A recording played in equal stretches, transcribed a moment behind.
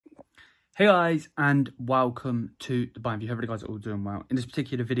Hey guys, and welcome to the Bayern View. Hope you guys are all doing well. In this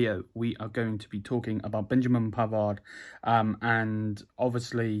particular video, we are going to be talking about Benjamin Pavard, and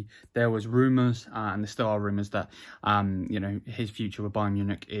obviously there was rumours, and there still are rumours that his future with Bayern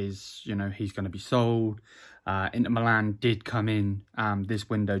Munich is he's going to be sold. Inter Milan did come in this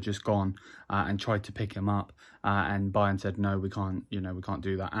window just gone and tried to pick him up, and Bayern said no, we can't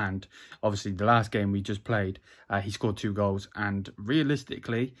do that. And obviously the last game we just played, he scored 2 goals, and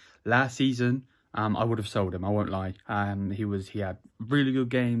realistically last season I would have sold him, I won't lie. He had really good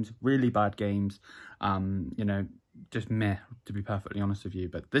games, really bad games, just meh, to be perfectly honest with you.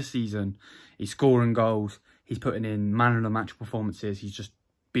 But this season he's scoring goals, he's putting in man of the match performances, he's just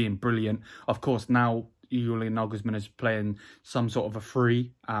being brilliant. Of course, now Julian is playing some sort of a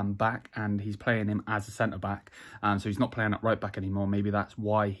free back, and he's playing him as a centre back, so he's not playing at right back anymore. Maybe that's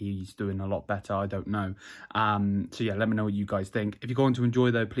why he's doing a lot better, I don't know. So yeah, let me know what you guys think. If you're going to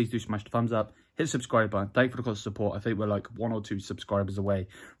enjoy though, please do smash the thumbs up, hit the subscribe button. Thank you for the constant support. I think we're like 1 or 2 subscribers away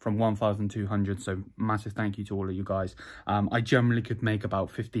from 1,200, so massive thank you to all of you guys. I generally could make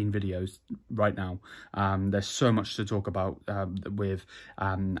about 15 videos right now. There's so much to talk about with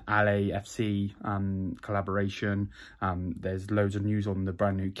LAFC collaboration. There's loads of news on the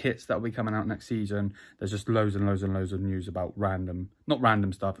brand new kits that will be coming out next season. There's just loads and loads and loads of news about not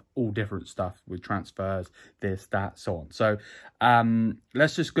random stuff, all different stuff with transfers, this, that, so on. So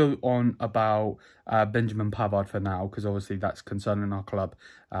let's just go on about Benjamin Pavard for now, because obviously that's concerning our club's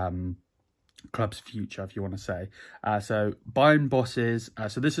future, if you want to say. So Bayern bosses,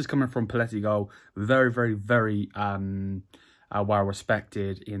 so this is coming from Politico, very, very, very well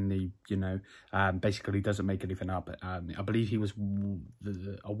respected in the, basically doesn't make anything up. I believe he was,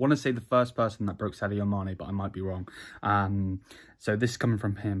 I want to say the first person that broke Sadio Mane, but I might be wrong. So this is coming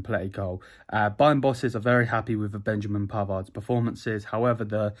from him, Politico. Bayern bosses are very happy with Benjamin Pavard's performances. However,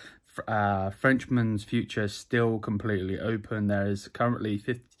 the Frenchman's future is still completely open. There is currently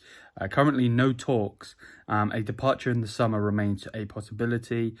no talks. A departure in the summer remains a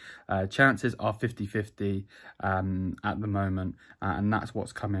possibility. Chances are 50-50 at the moment, and that's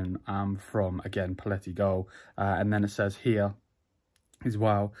what's coming from, again, Politico. And then it says here as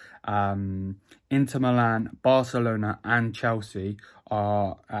well, Inter Milan, Barcelona and Chelsea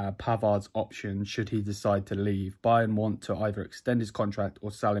are Pavard's options should he decide to leave. Bayern want to either extend his contract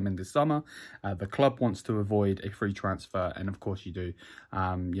or sell him in the summer. The club wants to avoid a free transfer, and of course you do.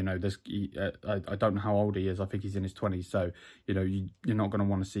 I don't know how old he is. I think he's in his 20s, so you're not going to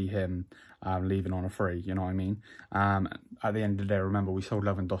want to see him leaving on a free, you know what I mean? At the end of the day, remember, we sold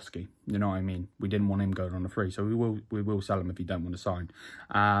Lewandowski, you know what I mean? We didn't want him going on a free, so we will sell him if he don't want to sign.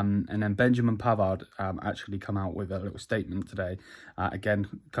 And then Benjamin Pavard actually come out with a little statement today, again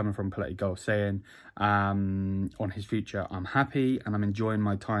coming from Politico, saying on his future, I'm happy and I'm enjoying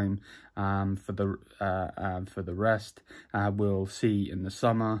my time for the rest. We'll see in the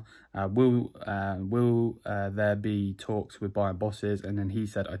summer. Will there be talks with Bayern bosses? And then he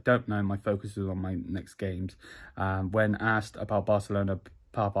said, I don't know, my focus is on my next games. When asked about Barcelona,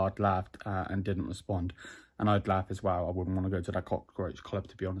 Pavard laughed and didn't respond. And I'd laugh as well. I wouldn't want to go to that cockroach club,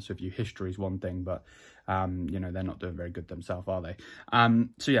 to be honest with you. History is one thing, but they're not doing very good themselves, are they?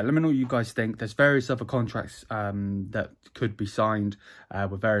 So yeah, let me know what you guys think. There's various other contracts that could be signed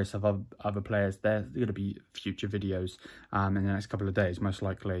with various other players. There's going to be future videos in the next couple of days, most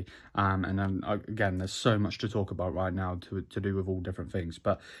likely. And then again, there's so much to talk about right now to do with all different things.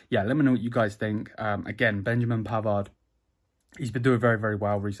 But yeah, let me know what you guys think. Again, Benjamin Pavard, he's been doing very, very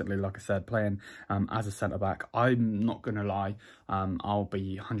well recently, like I said, playing as a centre-back. I'm not going to lie. I'll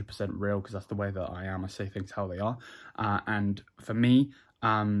be 100% real, because that's the way that I am. I say things how they are. And for me,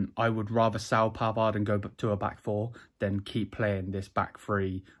 I would rather sell Pavard and go to a back 4 than keep playing this back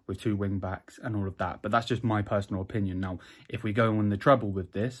 3 with 2 wing-backs and all of that. But that's just my personal opinion. Now, if we go on the treble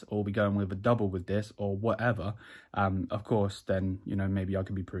with this, or we go on with a double with this, or whatever, of course, then, maybe I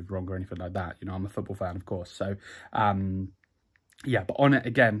could be proved wrong or anything like that. I'm a football fan, of course. So, yeah, but on it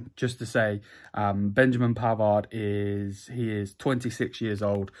again, just to say, Benjamin Pavard is 26 years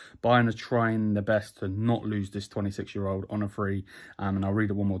old. Bayern are trying their best to not lose this 26-year-old on a free. And I'll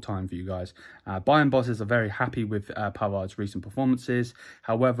read it one more time for you guys. Bayern bosses are very happy with Pavard's recent performances.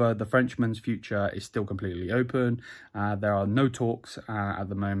 However, the Frenchman's future is still completely open. There are no talks at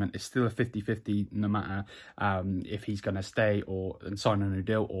the moment. It's still a 50-50, no matter if he's going to stay and sign a new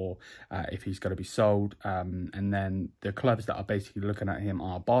deal, or if he's going to be sold. And then the clubs that are basically basically looking at him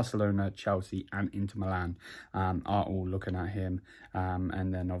are Barcelona, Chelsea and Inter Milan are all looking at him.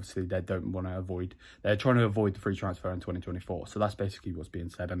 And then obviously they're trying to avoid the free transfer in 2024. So that's basically what's being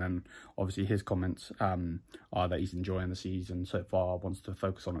said. And then obviously his comments are that he's enjoying the season so far, wants to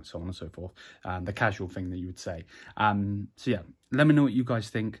focus on it, so on and so forth. The casual thing that you would say. So yeah, let me know what you guys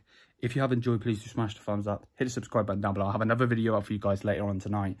think. If you have enjoyed, please do smash the thumbs up. Hit the subscribe button down below. I'll have another video up for you guys later on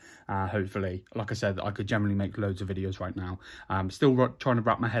tonight. Hopefully, like I said, I could generally make loads of videos right now. Still trying to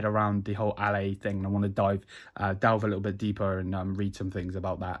wrap my head around the whole LA thing. And I want to delve a little bit deeper and read some things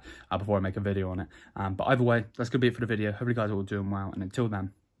about that before I make a video on it. But either way, that's going to be it for the video. Hope you guys are all doing well. And until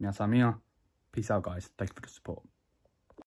then, peace out, guys. Thank you for the support.